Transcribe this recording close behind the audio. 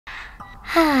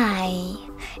Hi!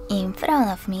 In front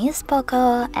of me is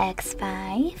POCO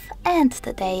X5 and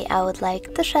today I would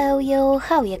like to show you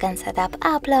how you can set up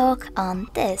app lock on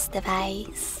this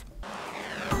device.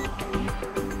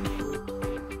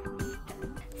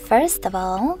 First of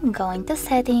all, go into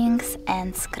settings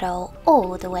and scroll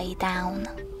all the way down.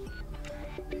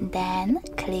 Then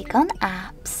click on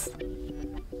apps.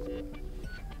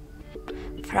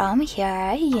 From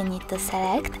here you need to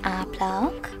select app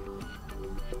lock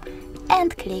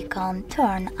and click on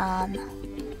turn on.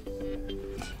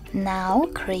 Now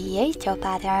create your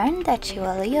pattern that you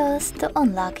will use to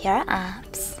unlock your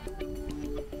apps.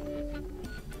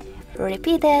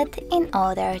 Repeat it in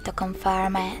order to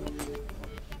confirm it.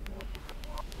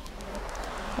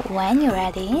 When you're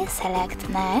ready, select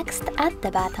next at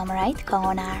the bottom right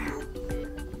corner.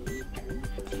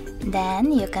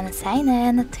 Then you can sign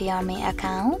in to your Me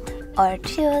account or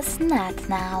choose Not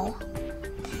Now.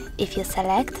 If you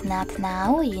select Not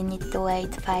Now, you need to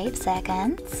wait 5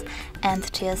 seconds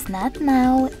and choose Not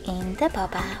Now in the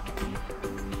pop-up.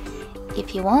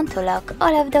 If you want to lock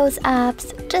all of those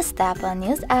apps, just tap on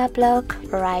Use App Lock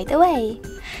right away.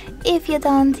 If you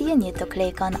don't, you need to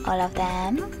click on all of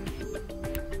them,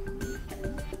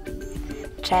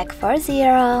 check for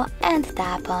 0 and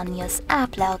tap on Use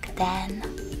App Lock then.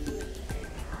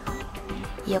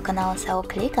 You can also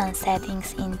click on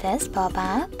Settings in this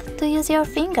pop-up to use your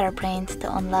fingerprint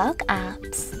to unlock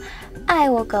apps. I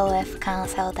will go with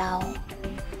Cancel though.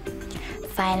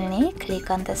 Finally, click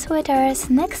on the switchers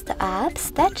next to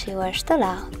apps that you wish to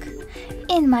lock,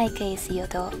 in my case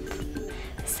YouTube.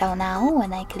 So now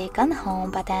when I click on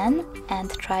Home button and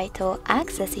try to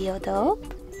access YouTube,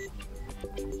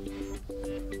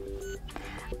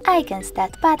 I guess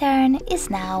that pattern is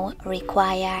now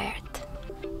required.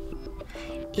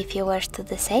 If you wish to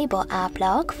disable app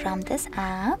lock from this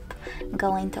app,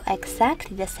 go into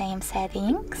exactly the same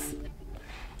settings,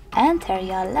 enter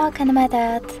your login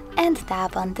method and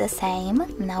tap on the same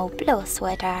No Blue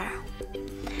switcher.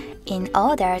 In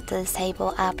order to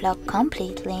disable app lock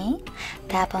completely,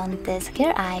 tap on this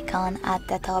gear icon at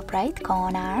the top right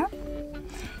corner,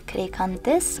 click on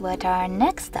this switcher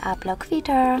next to app lock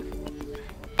feature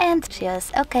and choose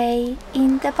OK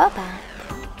in the pop-up.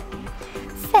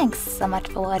 Thanks so much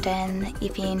for watching.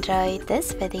 If you enjoyed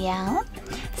this video,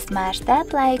 smash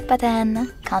that like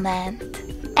button, comment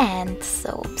and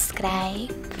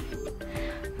subscribe.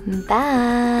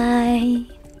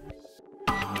 Bye!